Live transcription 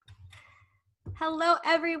Hello,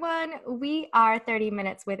 everyone. We are 30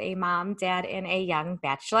 Minutes with a Mom, Dad, and a Young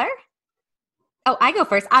Bachelor. Oh, I go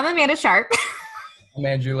first. I'm Amanda Sharp. I'm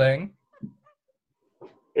Andrew Lang.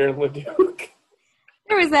 Aaron LeDuc.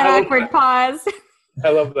 There was that awkward pause. I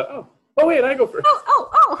love that. Oh, wait, I go first.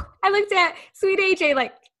 Oh. I looked at sweet AJ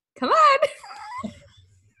like, come on. It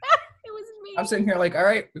was me. I'm sitting here like, all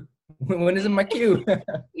right, when is it my cue?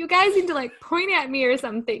 You guys need to like point at me or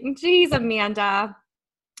something. Jeez, Amanda.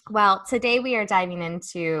 Well, today we are diving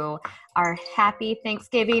into our happy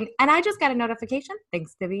Thanksgiving. And I just got a notification.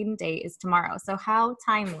 Thanksgiving Day is tomorrow. So how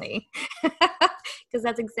timely. Because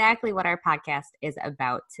that's exactly what our podcast is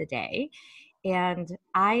about today. And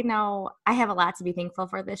I know I have a lot to be thankful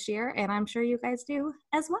for this year. And I'm sure you guys do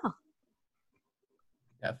as well.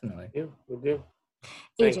 Definitely. Yeah, we do.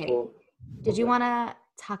 AJ, Thankful. did you want to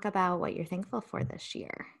talk about what you're thankful for this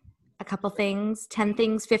year? A couple things, 10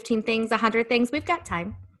 things, 15 things, 100 things. We've got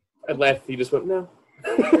time. I'd laugh if you just went, no.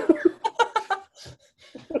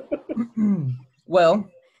 Well,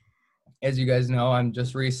 as you guys know, I'm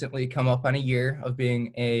just recently come up on a year of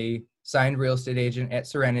being a signed real estate agent at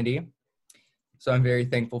Serenity. So I'm very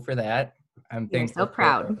thankful for that. You're so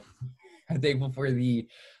proud. I'm thankful for the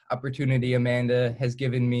opportunity Amanda has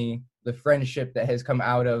given me, the friendship that has come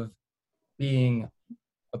out of being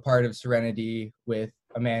a part of Serenity with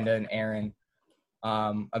Amanda and Aaron.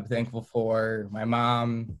 I'm thankful for my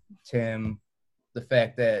mom, Tim, the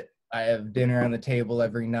fact that I have dinner on the table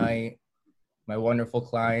every night, my wonderful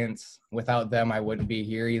clients. Without them, I wouldn't be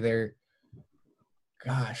here either.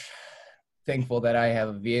 Gosh, thankful that I have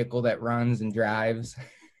a vehicle that runs and drives.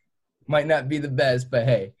 Might not be the best, but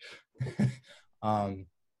hey.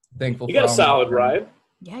 Thankful You got a for solid ride.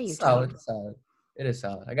 Yeah, you solid. do. Solid. It is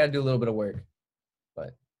solid. I got to do a little bit of work,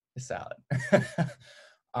 but it's solid.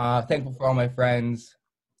 Thankful for all my friends.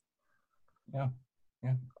 Yeah.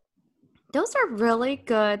 Those are really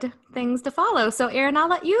good things to follow. So, Aaron, I'll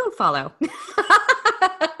let you follow.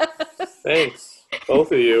 Thanks,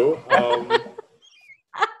 both of you. I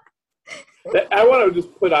want to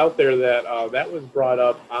just put out there that that was brought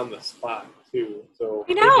up on the spot, too. So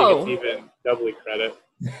I know. it's even doubly credit.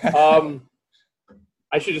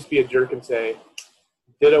 I should just be a jerk and say,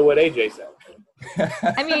 ditto what AJ said.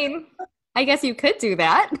 I mean, I guess you could do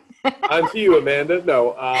that. On to you, Amanda.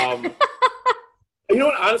 No. You know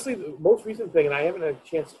what? Honestly, the most recent thing, and I haven't had a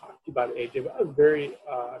chance to talk to you about it, AJ, but I was very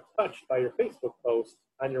touched by your Facebook post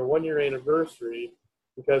on your 1-year anniversary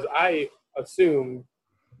because I assumed,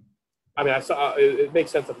 I saw, it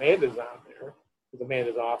makes sense Amanda's on there because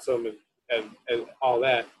Amanda's awesome and all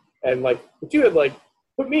that. And, but you had,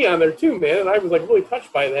 put me on there too, man, and I was, really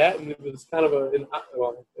touched by that, and it was kind of it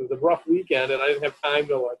was a rough weekend, and I didn't have time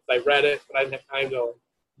to, I read it, but I didn't have time to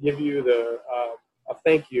give you a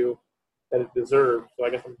thank you that it deserved. So I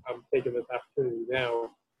guess I'm taking this opportunity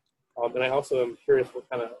now. And I also am curious what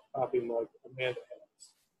kind of coffee mug Amanda has.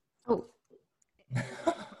 Oh. Is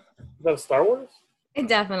that a Star Wars? It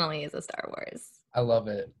definitely is a Star Wars. I love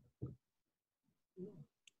it.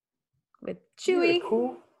 With Chewie.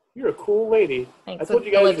 You're a cool lady. Thanks. I told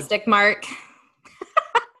With you the guys lipstick mark.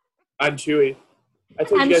 I'm Chewie. I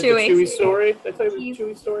told you guys Chewie. the Chewie story. Did I tell you the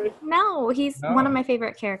Chewie story? No, he's one of my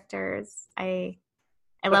favorite characters. I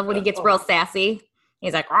love when he gets real sassy.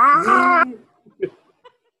 He's like, "Rah!"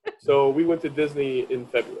 So we went to Disney in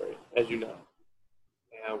February, as you know.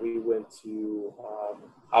 And we went to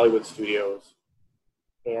Hollywood Studios.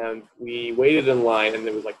 And we waited in line, and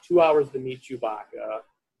it was 2 hours to meet Chewbacca,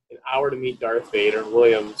 an hour to meet Darth Vader.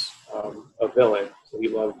 William's a villain, so he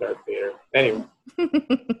loved Darth Vader. Anyway.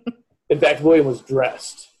 In fact, William was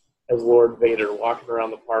dressed as Lord Vader, walking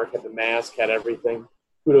around the park, had the mask, had everything.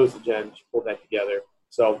 Kudos to Jen, she pulled that together.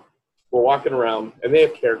 So we're walking around, and they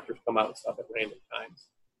have characters come out and stuff at random times.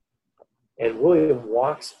 And William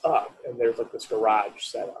walks up, and there's this garage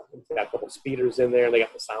set up. It's got a couple speeders in there, and they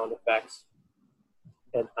got the sound effects.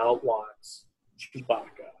 And out walks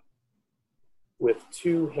Chewbacca with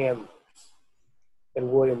 2 handlers.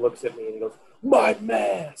 And William looks at me, and he goes, "My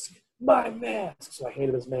mask! My mask!" So I hand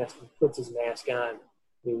him his mask, and he puts his mask on. And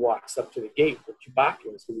he walks up to the gate where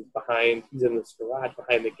Chewbacca is. He's in this garage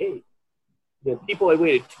behind the gate. The people had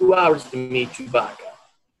waited 2 hours to meet Chewbacca.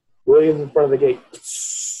 William's in front of the gate.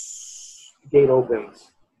 The gate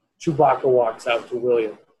opens. Chewbacca walks out to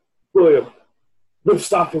William. William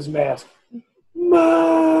lifts off his mask.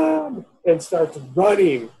 "Mom!" And starts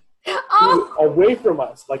running away from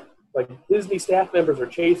us. Like Disney staff members are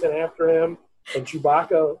chasing after him. And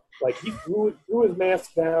Chewbacca, he threw his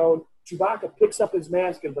mask down. Chewbacca picks up his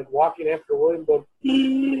mask and walking after William, going,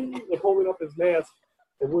 holding up his mask.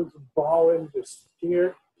 And William's bawling, just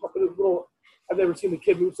scared. I've never seen the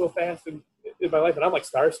kid move so fast in in my life, and I'm like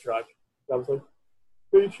starstruck. And I was like,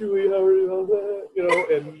 "Hey, Chewie, how are you? How's that?" You know,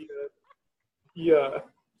 and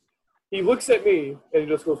he looks at me and he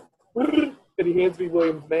just goes, and he hands me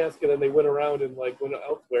William's mask, and then they went around and like went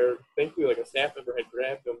elsewhere. Thankfully, like a staff member had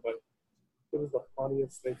grabbed him, but it was the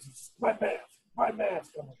funniest thing. Just, my mask. I'm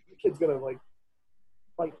like, the kid's gonna like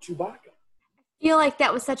fight Chewbacca. I feel like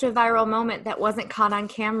that was such a viral moment that wasn't caught on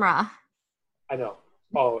camera. I know.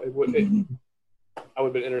 Oh, I would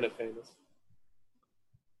have been internet famous.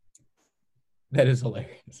 That is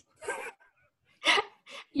hilarious.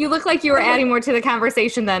 You look like you were adding more to the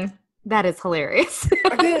conversation than that is hilarious.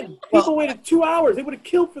 I did. People waited 2 hours. They would have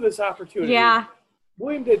killed for this opportunity. Yeah.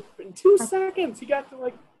 William did in 2 seconds. He got to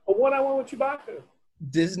like a one-on-one with Chewbacca.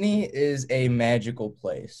 Disney is a magical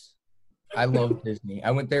place. I love Disney.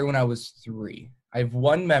 I went there when I was 3. I have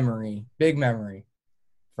one memory, big memory,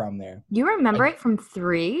 from there. You remember it from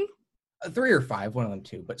 3? 3 or 5, one of them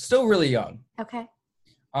 2, but still really young. Okay.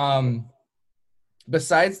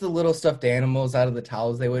 Besides the little stuffed animals out of the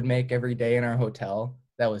towels they would make every day in our hotel,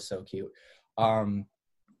 that was so cute. I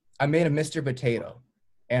made a Mr. Potato,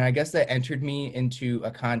 and I guess that entered me into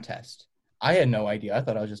a contest. I had no idea. I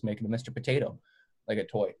thought I was just making a Mr. Potato, like a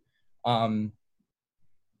toy. And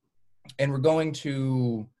we're going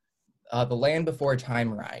to the Land Before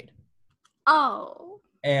Time ride. Oh.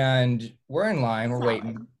 And we're in line, we're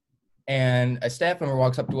waiting. And a staff member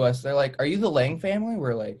walks up to us. They're like, "Are you the Lang family?"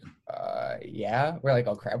 We're like, yeah. We're like,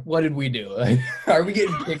 "Oh, crap. What did we do? Like, are we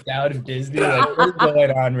getting kicked out of Disney? Like, what's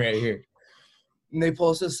going on right here?" And they pull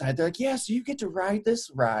us aside. They're like, "Yeah, so you get to ride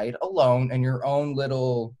this ride alone in your own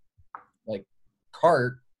little, like,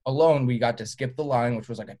 cart alone." We got to skip the line, which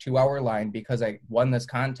was like a 2-hour line because I won this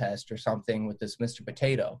contest or something with this Mr.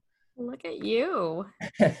 Potato. Look at you.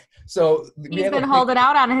 So he's been holding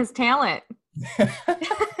out on his talent.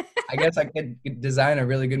 I guess I could design a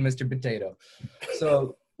really good Mr. Potato.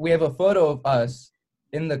 So we have a photo of us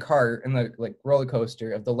in the cart, in the like roller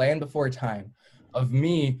coaster of the Land Before Time, of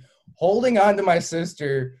me holding on to my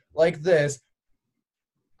sister like this.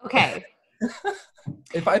 Okay.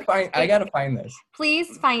 I gotta find this.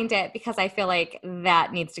 Please find it because I feel like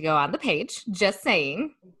that needs to go on the page. Just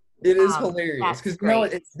saying. It is hilarious because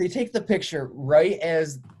they take the picture right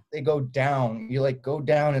as they go down. You like go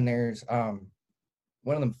down and there's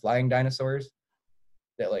one of them flying dinosaurs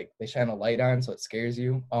that like they shine a light on so it scares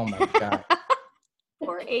you. Oh my god.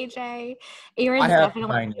 Poor AJ. Aaron's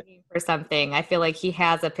definitely looking for something. I feel like he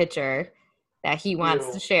has a picture that he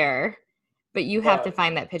wants to share, but you have to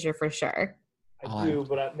find that picture for sure. I do,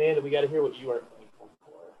 but Amanda, we got to hear what you are thankful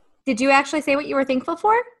for. Did you actually say what you were thankful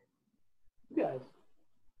for? You guys.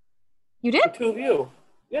 You did? The 2 of you.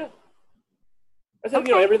 Yeah. I said,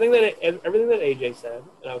 everything that AJ said,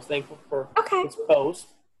 and I was thankful for his post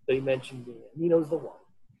that he mentioned me. He knows the one.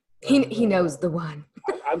 He knows the one.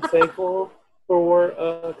 I'm thankful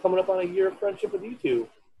for coming up on a year of friendship with you two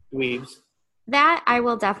dweebs. That I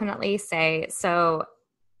will definitely say. So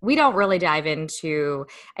we don't really dive into,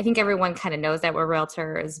 I think everyone kind of knows that we're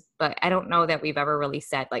realtors, but I don't know that we've ever really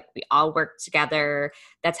said, like, we all worked together.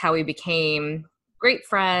 That's how we became great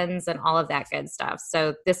friends and all of that good stuff.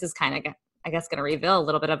 So this is kind of, I guess, going to reveal a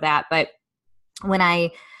little bit of that. But when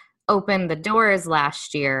I opened the doors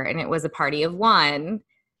last year and it was a party of one,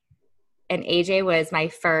 and AJ was my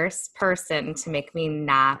first person to make me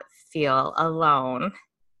not feel alone.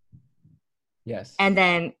 Yes. And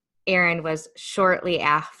then Aaron was shortly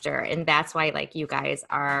after. And that's why, like, you guys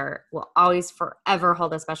will always forever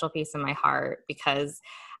hold a special piece in my heart, because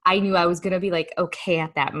I knew I was going to be like, okay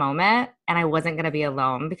at that moment. And I wasn't going to be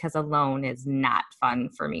alone, because alone is not fun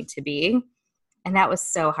for me to be. And that was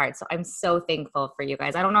so hard. So I'm so thankful for you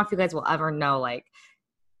guys. I don't know if you guys will ever know, like,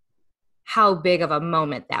 how big of a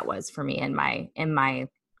moment that was for me in my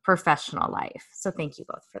professional life. So thank you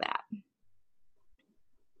both for that.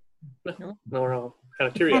 No, we're all kind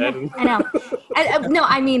of teary-eyed. I know. No,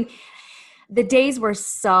 I mean, the days were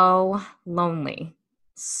so lonely.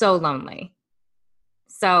 So lonely.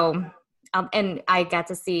 So, and I got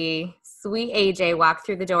to see sweet AJ walk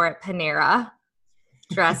through the door at Panera,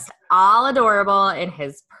 dressed all adorable in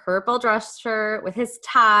his purple dress shirt with his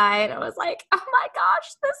tie. And I was like, oh my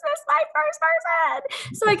gosh, this is my first person.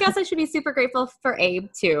 So I guess I should be super grateful for Abe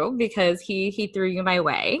too, because he threw you my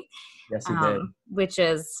way. Yes, he did. Which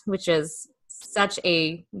is such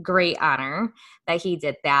a great honor that he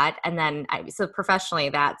did that. And then so professionally,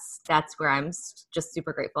 that's where I'm just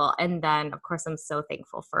super grateful. And then of course I'm so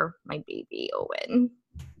thankful for my baby Owen,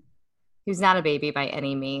 who's not a baby by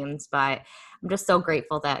any means, but I'm just so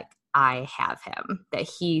grateful that I have him, that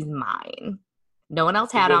he's mine. No one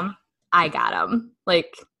else had him. I got him.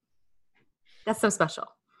 Like, that's so special.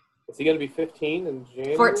 Is he going to be 15 in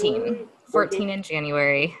January? 14 in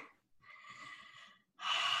January.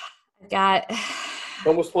 I've got...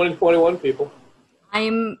 Almost 2021, people.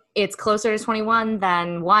 It's closer to 21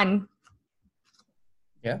 than 1.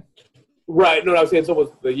 Yeah. Right. No, I was saying it's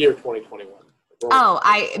almost the year 2021. Oh,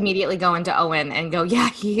 I immediately go into Owen and go, yeah,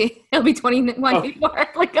 he'll be 21 before.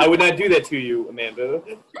 Like, I would not do that to you, Amanda.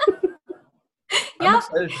 Yeah,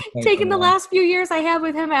 taking the last few years I have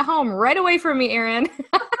with him at home right away from me, Aaron.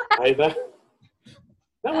 Not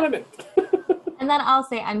what I meant. And then I'll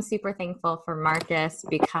say I'm super thankful for Marcus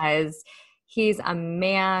because he's a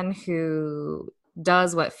man who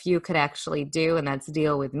does what few could actually do, and that's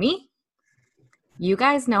deal with me. You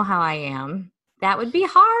guys know how I am. That would be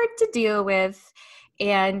hard to deal with.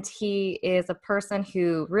 And he is a person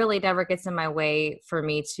who really never gets in my way for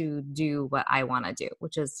me to do what I want to do,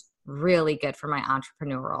 which is really good for my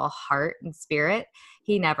entrepreneurial heart and spirit.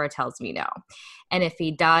 He never tells me no. And if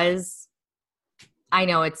he does, I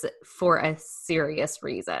know it's for a serious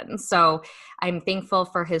reason. So I'm thankful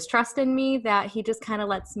for his trust in me that he just kind of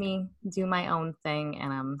lets me do my own thing.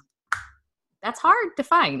 And that's hard to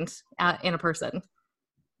find in a person.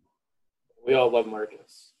 We all love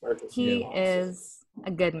Marcus. He is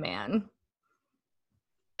a good man.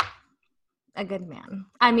 A good man.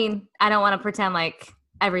 I mean, I don't want to pretend like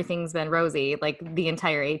everything's been rosy like the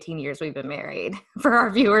entire 18 years we've been married. For our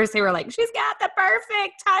viewers who were like, she's got the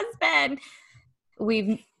perfect husband.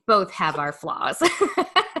 We both have our flaws.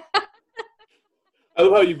 I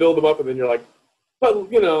love how you build them up and then you're like, but,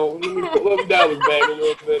 let me down this bag a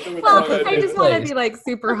little bit. Well, I just want to be like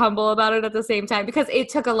super humble about it at the same time because it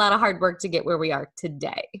took a lot of hard work to get where we are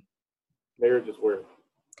today. Marriage is work.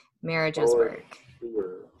 Marriage is work.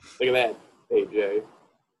 Look at that, AJ.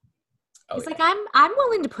 He's like, I'm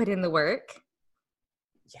willing to put in the work.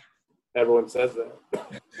 Yeah. Everyone says that.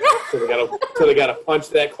 So they gotta punch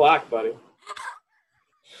that clock, buddy.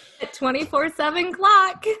 24/7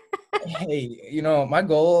 clock. Hey, my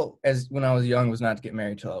goal when I was young was not to get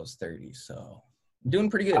married till I was 30, so I'm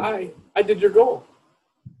doing pretty good. I did your goal.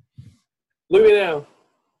 Look at me now.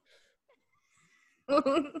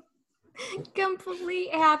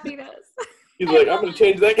 Complete happiness. He's like, I'm gonna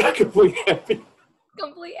change that guy. Complete happiness.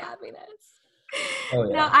 Complete happiness. Oh,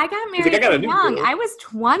 yeah. No, I got married young. I was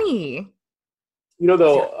 20.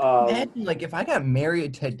 Imagine, if I got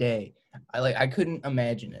married today, I couldn't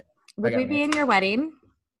imagine it. Would we be in your wedding?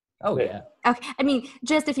 Oh, yeah. Okay. I mean,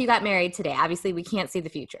 just if you got married today, obviously we can't see the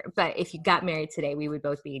future, but if you got married today, we would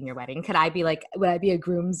both be in your wedding. Would I be a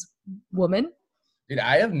groom's woman? Dude,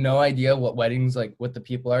 I have no idea what weddings, what the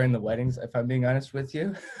people are in the weddings, if I'm being honest with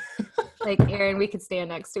you. Aaron, we could stand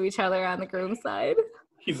next to each other on the groom's side.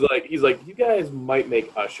 He's like, you guys might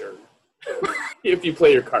make Usher if you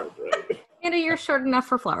play your cards right. Anna, you're short enough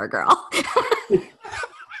for flower girl.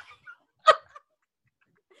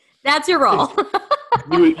 That's your role.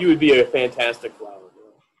 You would be a fantastic flower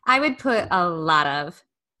girl. I would put a lot of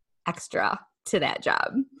extra to that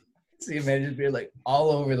job. See, imagine being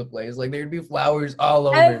all over the place. There'd be flowers all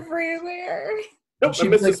over. Everywhere. Nope, I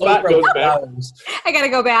missed the spot goes back. I gotta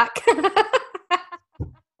go back.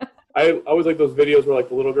 I always like those videos where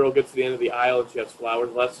the little girl gets to the end of the aisle and she has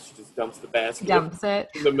flowers left, so she just dumps the basket. Dumps it.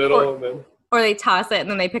 In the middle. Or they toss it and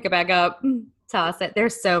then they pick it back up. Toss it.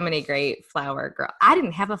 There's so many great flower girl. I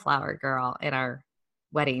didn't have a flower girl in our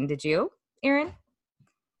wedding. Did you, Aaron?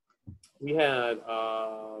 We had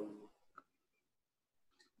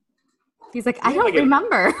He's like, I don't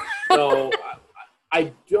remember. No,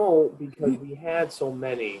 I don't, because we had so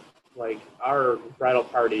many. Our bridal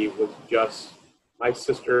party was just my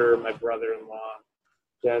sister, my brother-in-law,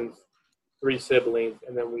 Jen's 3 siblings,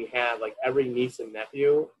 and then we had every niece and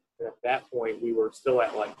nephew. And at that point, we were still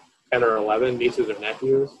at 10 or 11 nieces or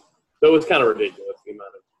nephews. So it was kind of ridiculous, the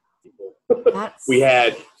amount of people we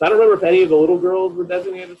had. So I don't remember if any of the little girls were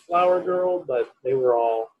designated flower girl, but they were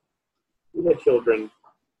all, we had children,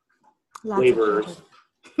 laborers.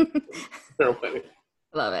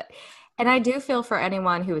 Love it. And I do feel for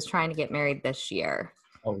anyone who was trying to get married this year.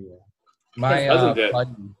 Oh, yeah. My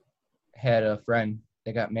buddy had a friend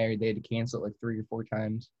that got married. They had to cancel it 3 or 4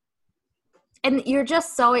 times. And you're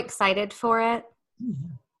just so excited for it.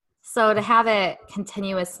 Mm-hmm. So to have it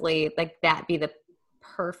continuously, that be the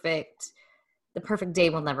perfect day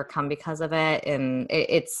will never come because of it. And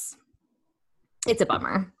it's a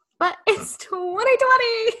bummer. But it's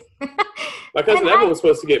 2020. My cousin Evan was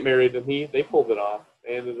supposed to get married, and they pulled it off.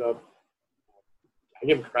 They ended up, I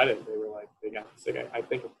give them credit. They were they got sick. I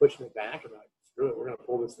think of pushing it back, and screw it, we're going to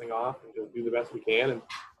pull this thing off and just do the best we can. And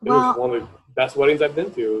it was one of the best weddings I've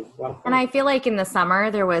been to. It was a lot of fun. And I feel in the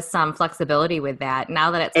summer there was some flexibility with that.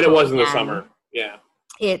 Now that it's and it was in the summer, yeah.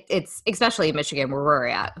 it's especially in Michigan where we're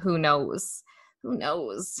at. Who knows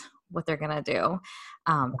what they're gonna do.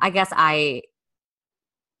 I guess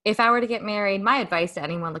if I were to get married, my advice to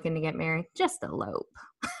anyone looking to get married, just elope.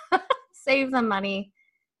 Save the money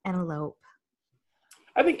and elope.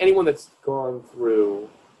 I think anyone that's gone through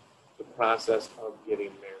the process of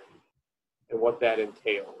getting married and what that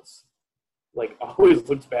entails, like, always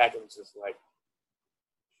looks back and is just like,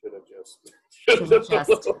 should have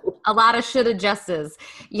just. A lot of should have justes.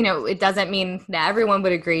 It doesn't mean that everyone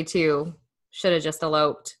would agree to should have just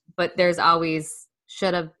eloped, but there's always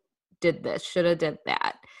should have did this, should have did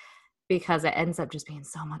that, because it ends up just being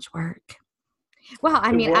so much work. Well,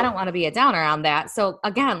 I mean, I don't want to be a downer on that. So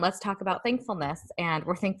again, let's talk about thankfulness, and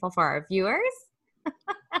we're thankful for our viewers.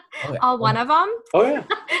 Oh, yeah. All one of them. Oh, yeah.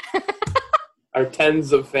 Our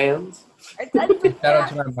tens of fans. Shout out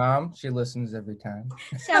to my mom. She listens every time.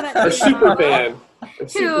 Shout out Our to super mom, fan.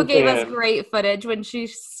 who gave us great footage when she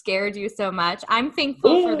scared you so much. I'm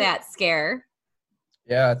thankful for that scare.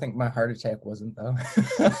 Yeah, I think my heart attack wasn't, though.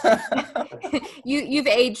 You've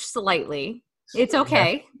aged slightly. It's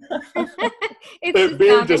okay. It's The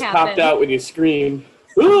beard just popped out when you screamed.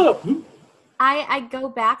 I go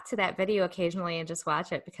back to that video occasionally and just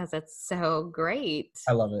watch it because it's so great.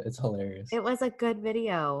 I love it. It's hilarious. It was a good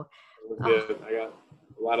video. It was good. I got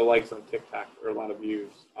a lot of likes on TikTok, or a lot of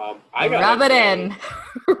views. Rub it in.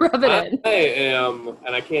 Rub it in. I am,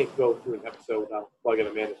 and I can't go through an episode without plugging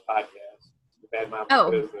Amanda's podcast, The Bad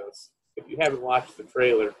Mom Business. If you haven't watched the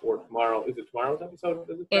trailer for tomorrow, is it tomorrow's episode?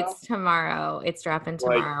 It's tomorrow. It's dropping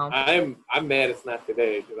tomorrow. Like, I'm mad it's not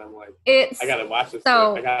today, because I'm like, I gotta watch this.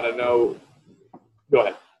 So, I gotta know. Go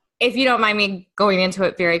ahead. If you don't mind me going into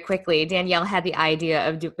it very quickly, Danielle had the idea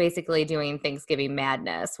of basically doing Thanksgiving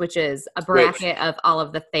Madness, which is a bracket of all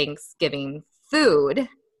of the Thanksgiving food.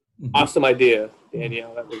 Awesome idea,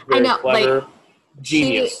 Danielle. That was very clever. Like,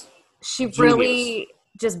 genius. She really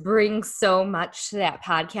just brings so much to that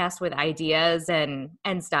podcast with ideas and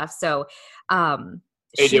stuff. So,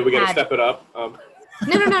 AJ, we got to step it up. No.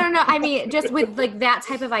 I mean, just with like that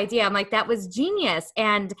type of idea, I'm like, that was genius.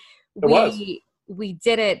 And we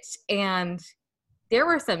did it, and there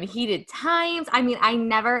were some heated times. I mean, I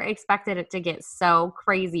never expected it to get so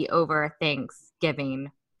crazy over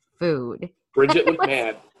Thanksgiving food. Bridget looked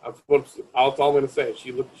mad. That's all I'm going to say.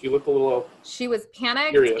 She looked a little. She was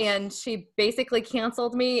panicked, furious. And she basically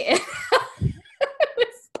canceled me.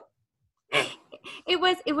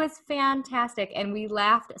 It was fantastic, and we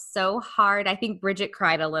laughed so hard. I think Bridget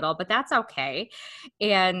cried a little, but that's okay.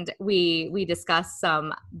 And we discussed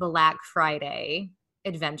some Black Friday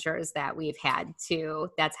adventures that we've had too.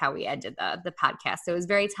 That's how we ended the podcast. So it was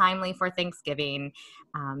very timely for Thanksgiving.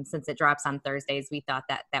 Since it drops on Thursdays, we thought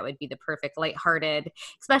that would be the perfect lighthearted,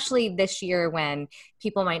 especially this year when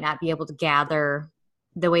people might not be able to gather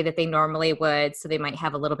the way that they normally would. So they might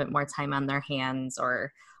have a little bit more time on their hands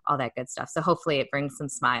or all that good stuff. So hopefully it brings some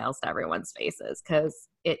smiles to everyone's faces, because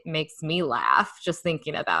it makes me laugh just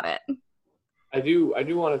thinking about it. I do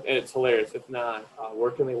want to, and it's hilarious. If not, where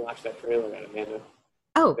can they watch that trailer at, Amanda?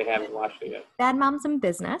 Oh, they haven't watched it yet. Bad Moms in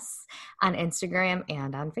Business on Instagram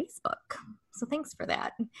and on Facebook. So thanks for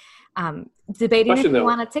that. Debating if we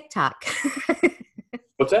want a TikTok.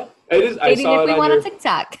 What's that? It is. Debating if we want a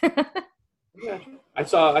TikTok. Yeah, I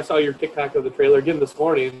saw your TikTok of the trailer again this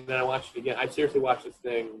morning, and then I watched it again. I seriously watched this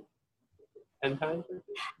thing 10 times.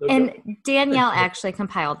 And Danielle actually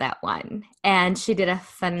compiled that one, and she did a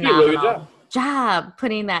phenomenal job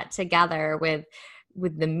putting that together with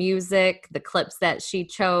the music, the clips that she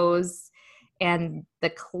chose, and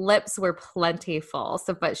the clips were plentiful.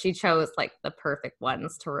 So, but she chose like the perfect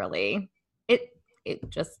ones to really. It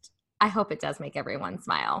just. I hope it does make everyone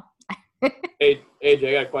smile. Hey, AJ,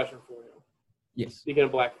 I got a question for you. Yes. Speaking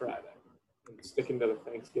of Black Friday, and sticking to the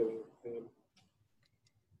Thanksgiving theme,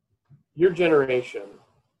 your generation,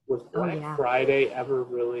 was Black Friday ever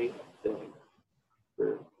really a thing? I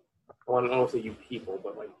don't want to say you people,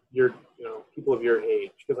 but like people of your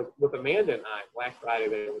age. Because like with Amanda and I, Black Friday,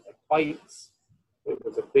 there was like fights. It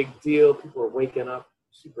was a big deal. People were waking up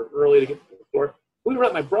super early to get to the store. We were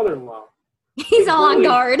at my brother-in-law. He's all on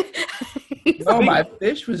guard. No, my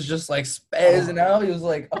fish was just like spazzing out. He was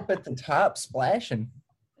like up at the top, splashing.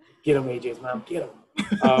 Get him, AJ's mom. Get him.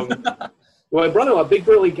 Well, my brother-in-law, big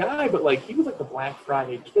burly guy, but like he was like the Black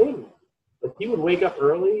Friday king. Like he would wake up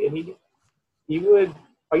early and he would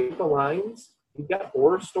fight the lines. He got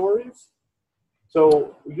horror stories.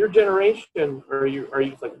 So your generation, are you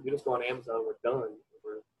like you just go on Amazon, we're done?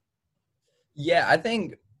 Yeah, I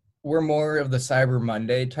think we're more of the Cyber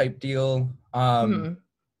Monday type deal. But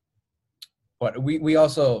we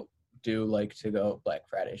also do like to go Black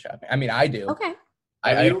Friday shopping. I mean, I do. Okay.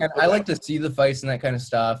 I like to see the fights and that kind of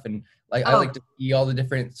stuff, and like I like to see all the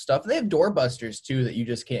different stuff. They have doorbusters too that you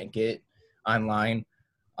just can't get online.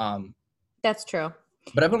 That's true.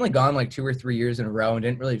 But I've only gone like 2 or 3 years in a row and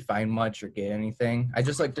didn't really find much or get anything. I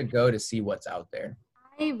just like to go to see what's out there.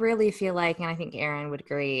 I really feel like, and I think Aaron would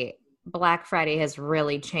agree, Black Friday has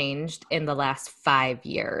really changed in the last 5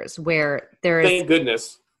 years, where there's Thank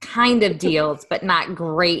goodness. kind of deals, but not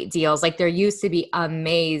great deals. Like there used to be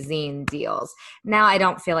amazing deals. Now I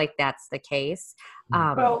don't feel like that's the case.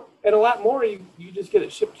 Well, and a lot more, you just get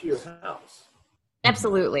it shipped to your house.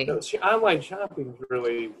 Absolutely. Online shopping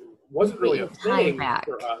wasn't really a thing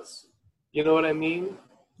for us. You know what I mean?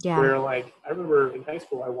 Yeah. Where like I remember in high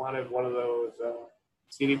school, I wanted one of those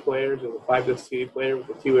CD players, and the 5-disc CD player with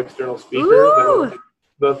the 2 external speakers. That was like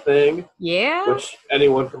the thing. Yeah. Which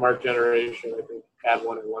anyone from our generation, I think, had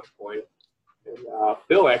one at one point. And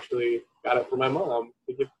Phil actually got it for my mom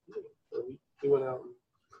to give to me. So he went out and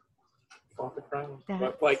fought the crowd.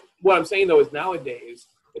 But like what I'm saying though is nowadays,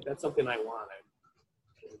 if that's something I want,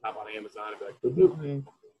 I can hop on Amazon and be like, boop,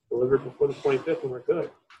 delivered before the 25th and we're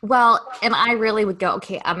good. Well, and I really would go,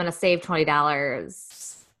 okay, I'm going to save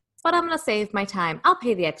 $20, but I'm going to save my time. I'll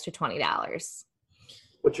pay the extra $20.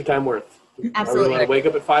 What's your time worth? Absolutely. Are we going to wake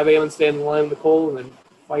up at 5 a.m. and stand in line in the cold and then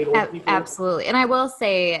fight old people? Absolutely. And I will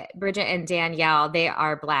say, Bridget and Danielle, they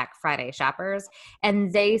are Black Friday shoppers.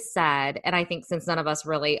 And they said, and I think since none of us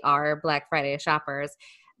really are Black Friday shoppers,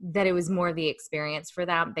 that it was more the experience for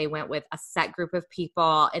them. They went with a set group of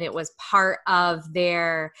people, and it was part of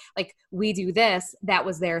their, like, we do this, that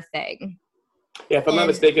was their thing. Yeah, if I'm not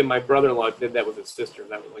mistaken, my brother-in-law did that with his sister.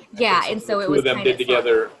 That was like, yeah, and so the it two was of them kind did of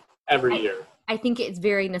together every year. I think it's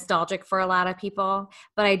very nostalgic for a lot of people,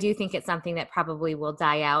 but I do think it's something that probably will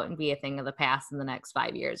die out and be a thing of the past in the next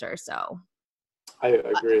 5 years or so. I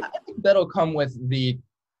agree. I think that'll come with the,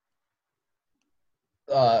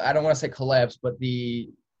 I don't want to say collapse, but the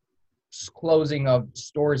closing of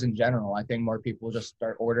stores in general. I think more people just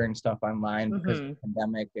start ordering stuff online because of the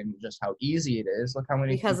pandemic and just how easy it is. Look how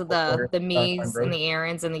many because of people the me's and the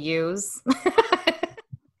errands and the yous.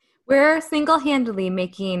 We're single-handedly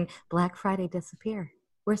making Black Friday disappear.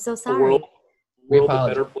 We're so sorry. The world We a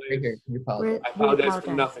apologize. better place. Right here. We apologize. I apologize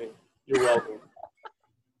for nothing. You're welcome.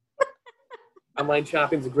 Online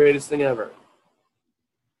shopping's the greatest thing ever.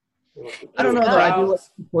 I don't know, though. I do like to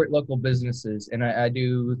support local businesses, and I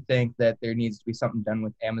do think that there needs to be something done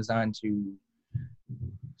with Amazon to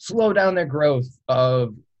slow down their growth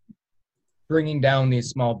of bringing down these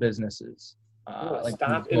small businesses.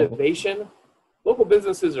 Stop innovation. Local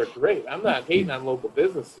businesses are great. I'm not hating on local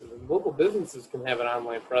businesses. And local businesses can have an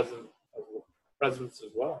online presence as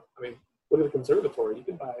well. I mean, look at the conservatory. You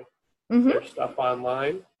can buy their stuff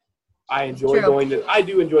online. I do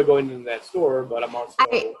enjoy going into that store, but I'm also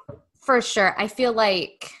for sure. I feel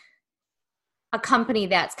like a company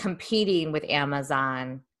that's competing with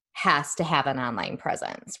Amazon has to have an online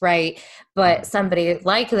presence, right? But somebody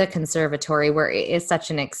like the conservatory, where it is such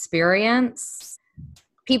an experience,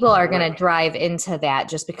 people are going to drive into that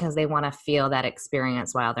just because they want to feel that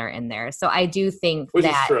experience while they're in there. So I do think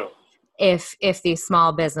that if these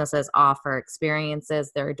small businesses offer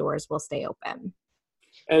experiences, their doors will stay open.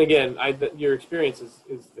 And again, your experience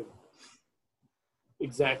is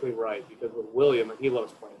exactly right, because with William, he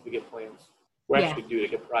loves plants. We get plants. We're actually due to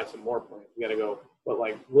get probably some more plants. We got to go. But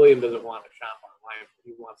like William doesn't want to shop online.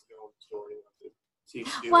 He wants to go in the store. He wants to see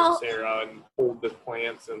Stu and Sarah and hold the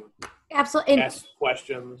plants and absolutely ask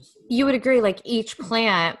questions. You would agree, like each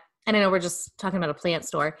plant, and I know we're just talking about a plant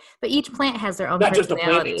store, but each plant has their own Not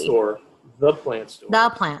personality. just a plant store. The plant store. The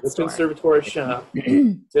plant store. The conservatory shop.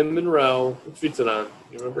 It's in Monroe. What street's it on?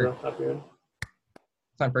 You remember up here?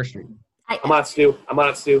 It's on First Street. I'm on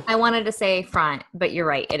it, Stu. I wanted to say front, but you're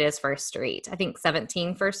right. It is First Street. I think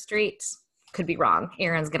 17 First Street. Could be wrong.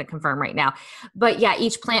 Aaron's going to confirm right now. But yeah,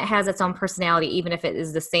 each plant has its own personality, even if it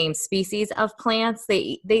is the same species of plants.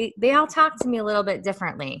 They all talk to me a little bit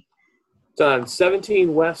differently. It's on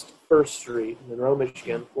 17 West First Street, Monroe,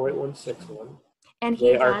 Michigan, 48161. And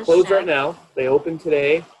they are closed right now. They open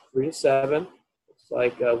today, 3 to 7. It's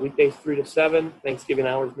like weekdays 3 to 7. Thanksgiving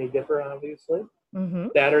hours may differ, obviously.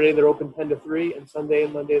 Saturday they're open 10 to 3, and Sunday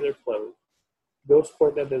and Monday they're closed. Go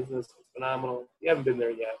support that business. It's phenomenal. You haven't been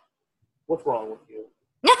there yet. What's wrong with you?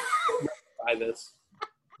 Buy this.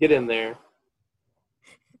 Get in there.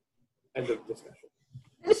 End of discussion.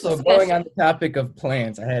 So going on the topic of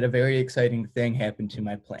plants, I had a very exciting thing happen to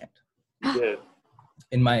my plant. You did.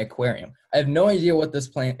 In my aquarium. I have no idea what this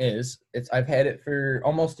plant is. I've had it for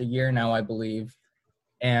almost a year now, I believe,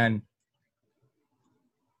 and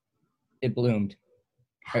it bloomed.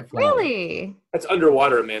 Really? That's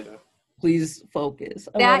underwater, Amanda. Please focus.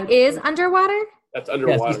 That is underwater? That's Yes,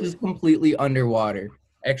 underwater. this is completely underwater.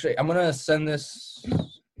 Actually, I'm gonna send this.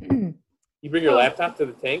 You bring your laptop to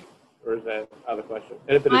the tank, or is that out of the question?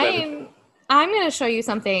 And if it is, I'm going to show you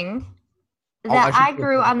something Oh, I that should I put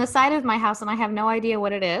grew that. on the side of my house, and I have no idea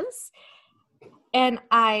what it is. And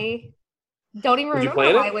I don't even Did you remember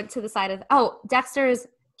plant why it? I went to the side of. Oh, Dexter's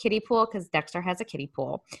kiddie pool, because Dexter has a kiddie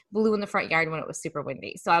pool, blew in the front yard when it was super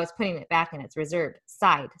windy. So I was putting it back in its reserved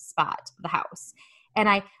side spot of the house. And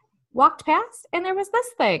I walked past, and there was this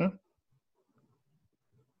thing.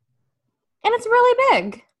 And it's really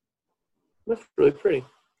big. That's really pretty.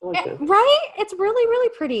 I like that. Right? It's really, really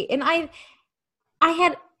pretty. And I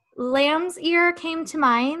had lamb's ear came to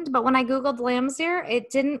mind, but when I Googled lamb's ear, it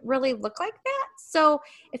didn't really look like that. So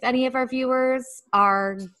if any of our viewers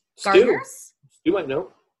are gardeners, Stu might know.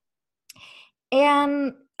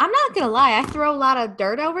 and I'm not going to lie, I throw a lot of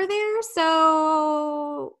dirt over there.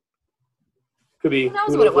 So Could be. who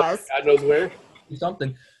knows what it was? God knows where.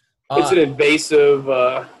 Something. It's an invasive.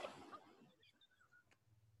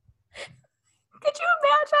 Could you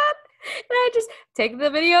imagine? And I just take the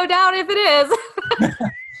video down if it is.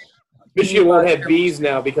 Michigan won't have bees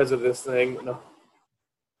now because of this thing. No.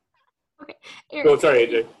 Oh, sorry,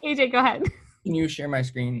 AJ. AJ, go ahead. Can you share my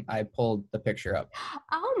screen? I pulled the picture up.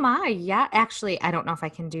 Oh my, yeah. Actually, I don't know if I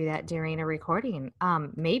can do that during a recording.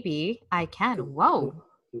 Maybe I can. Whoa.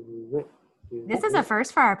 This is a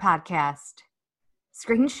first for our podcast.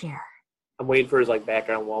 Screen share. I'm waiting for his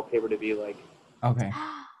background wallpaper to be like. Okay.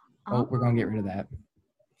 Oh, we're gonna get rid of that.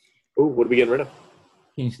 Oh, what are we getting rid of?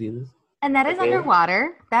 Can you see this? And that is Okay.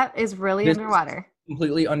 underwater. That is really This is underwater.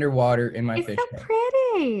 Completely underwater in my It's fish so tank.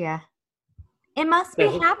 pretty. It must be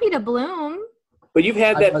happy to bloom. But you've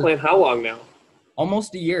had that plant how long now?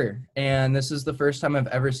 Almost a year, and this is the first time I've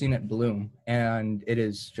ever seen it bloom, and it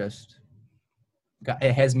is just.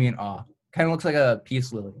 It has me in awe. Kind of looks like a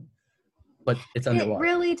peace lily, but it's It underwater.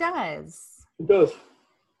 really does. It does.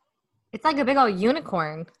 It's like a big old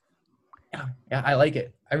unicorn. Yeah, I like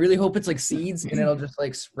it. I really hope it's like seeds and it'll just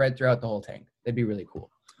spread throughout the whole tank. That'd be really cool.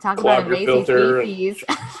 Talk about Clog your invasive filter. species.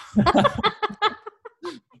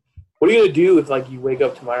 What are you gonna do if you wake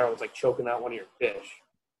up tomorrow and it's choking out one of your fish?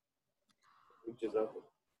 Reaches up.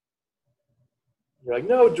 You're like,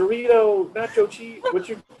 no, Dorito, nacho cheese. What's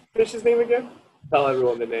your fish's name again? Tell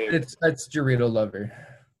everyone the name. It's Dorito Lover.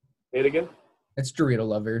 Say it again. It's Dorito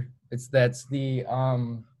Lover. That's the It's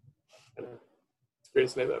the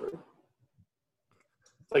greatest name ever.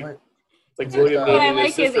 It's like William What I naming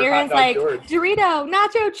his like is sister Hot Aaron's Dog like, George. Dorito,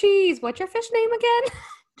 nacho cheese. What's your fish name again?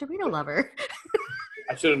 Dorito Lover.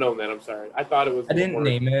 I should have known that. I'm sorry. I thought it was. I didn't more-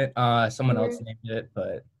 name it. Someone else named it,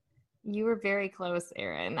 but You were very close,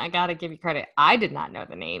 Aaron. I got to give you credit. I did not know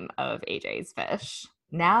the name of AJ's fish.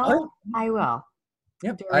 Now Oh. I will.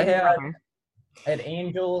 yep. Dorito I Lover. had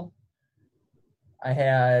Angel. I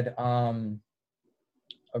had a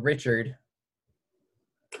Richard.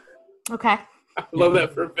 Okay. I love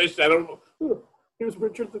that for a fish. I don't know. Here's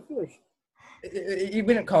Richard the fish. You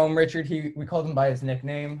didn't call him Richard. We called him by his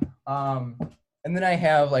nickname. And then I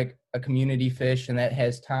have a community fish, and that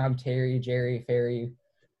has Tom, Terry, Jerry, Ferry.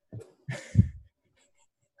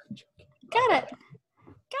 Got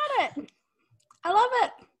it. I love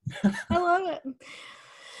it. I love it.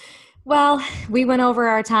 Well, we went over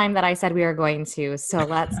our time that I said we were going to, so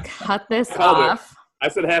let's cut this Called it. off. I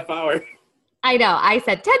said half hour. I know. I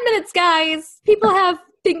said 10 minutes, guys. People have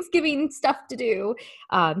Thanksgiving stuff to do.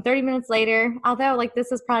 30 minutes later, although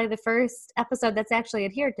this is probably the first episode that's actually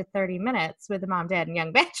adhered to 30 minutes with the mom, dad, and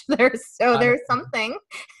young bachelors. So there's something.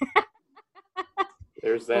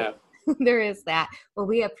 There's that. There is that. Well,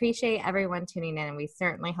 we appreciate everyone tuning in, and we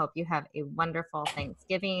certainly hope you have a wonderful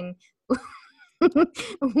Thanksgiving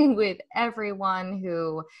with everyone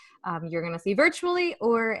who you're going to see virtually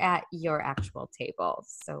or at your actual table.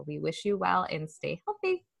 So we wish you well and stay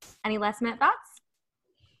healthy. Any last minute thoughts?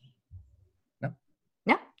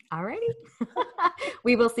 No? All righty.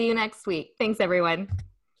 We will see you next week. Thanks, everyone.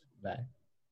 Bye.